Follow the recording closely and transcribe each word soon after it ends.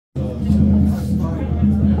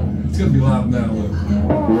gonna be loud in that one.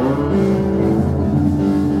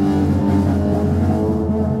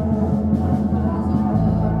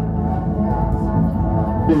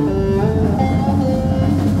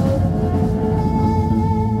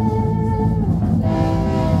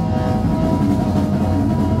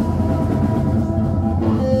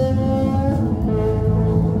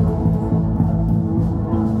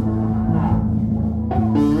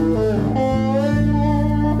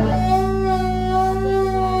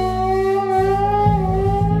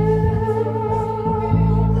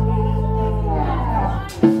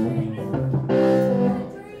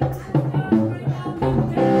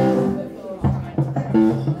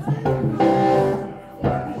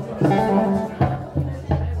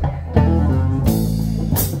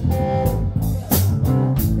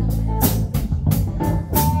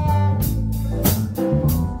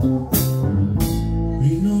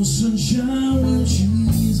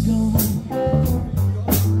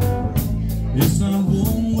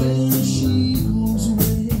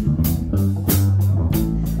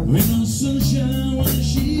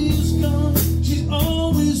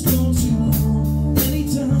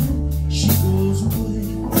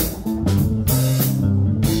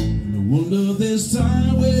 This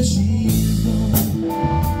time where she's gone,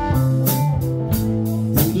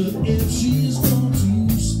 wonder if she's going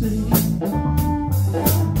to stay.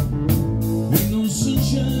 Ain't no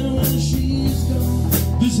sunshine when she's gone.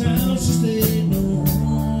 This house will stay no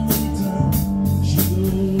anytime she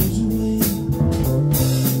goes away.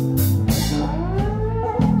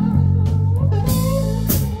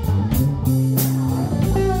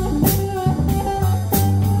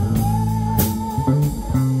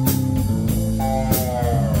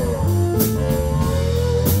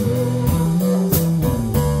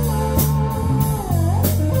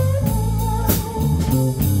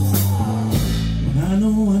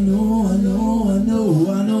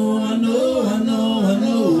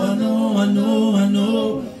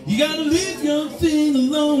 You gotta leave your thing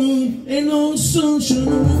alone. Ain't no sunshine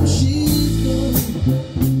when she's gone.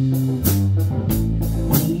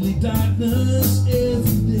 Only darkness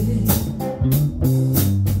every day.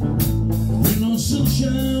 Ain't no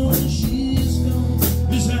sunshine when she's gone.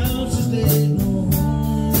 This house is dead, no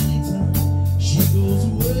home anytime she goes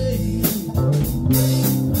away.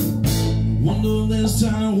 Wonder this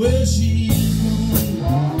time where she's gone.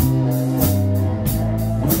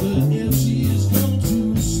 Wonder if she's going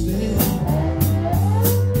to stay.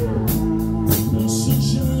 No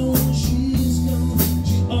sunshine when she's gone.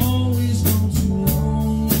 She's always gone too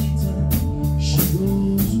long anytime she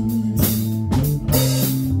goes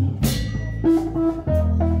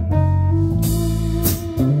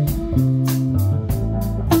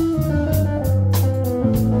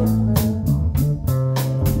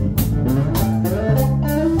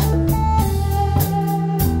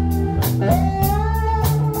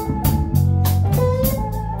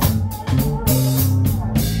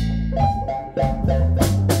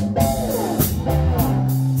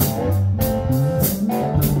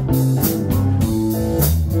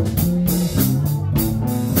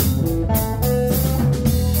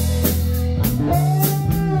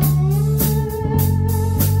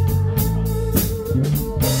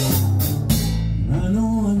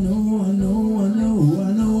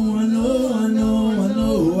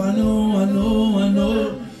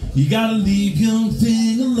You gotta leave young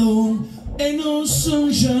thing alone. Ain't no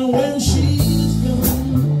sunshine when she's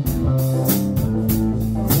gone.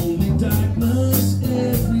 Only darkness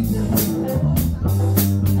every day.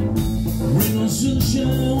 Ain't no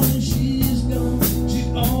sunshine when she's gone. She's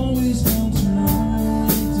always gone too long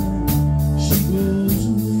anytime she goes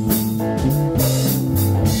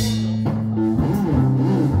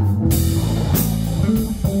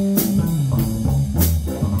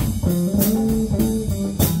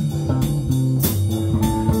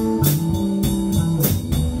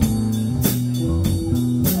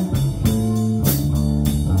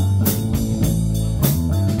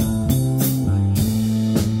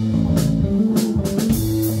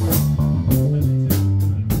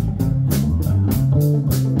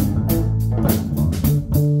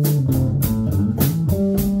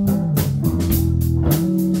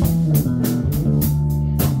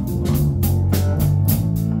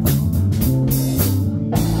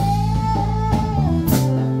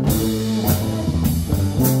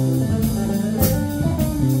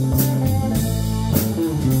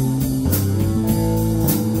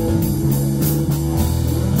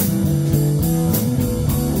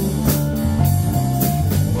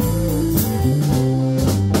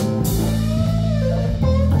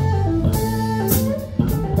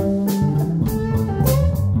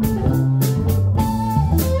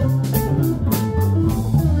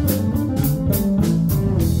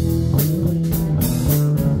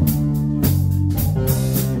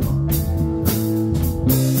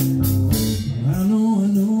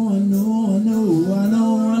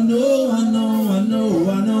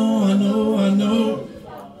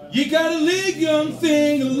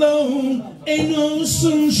something alone. Ain't no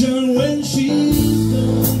sunshine when she's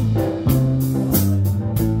gone.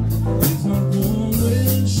 It's not warm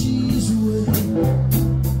when she's away.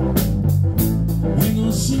 Ain't no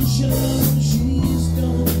sunshine when she's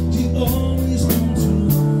gone. She always comes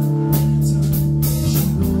along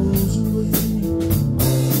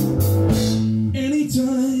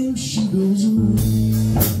anytime she goes away.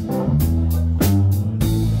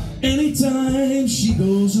 Anytime she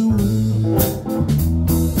goes away.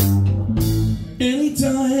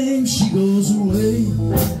 Anytime she goes away.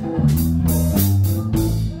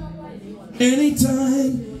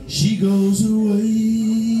 Anytime she goes away.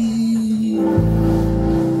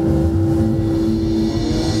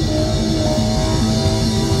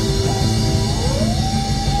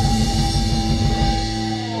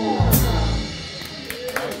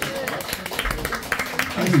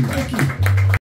 Thank you.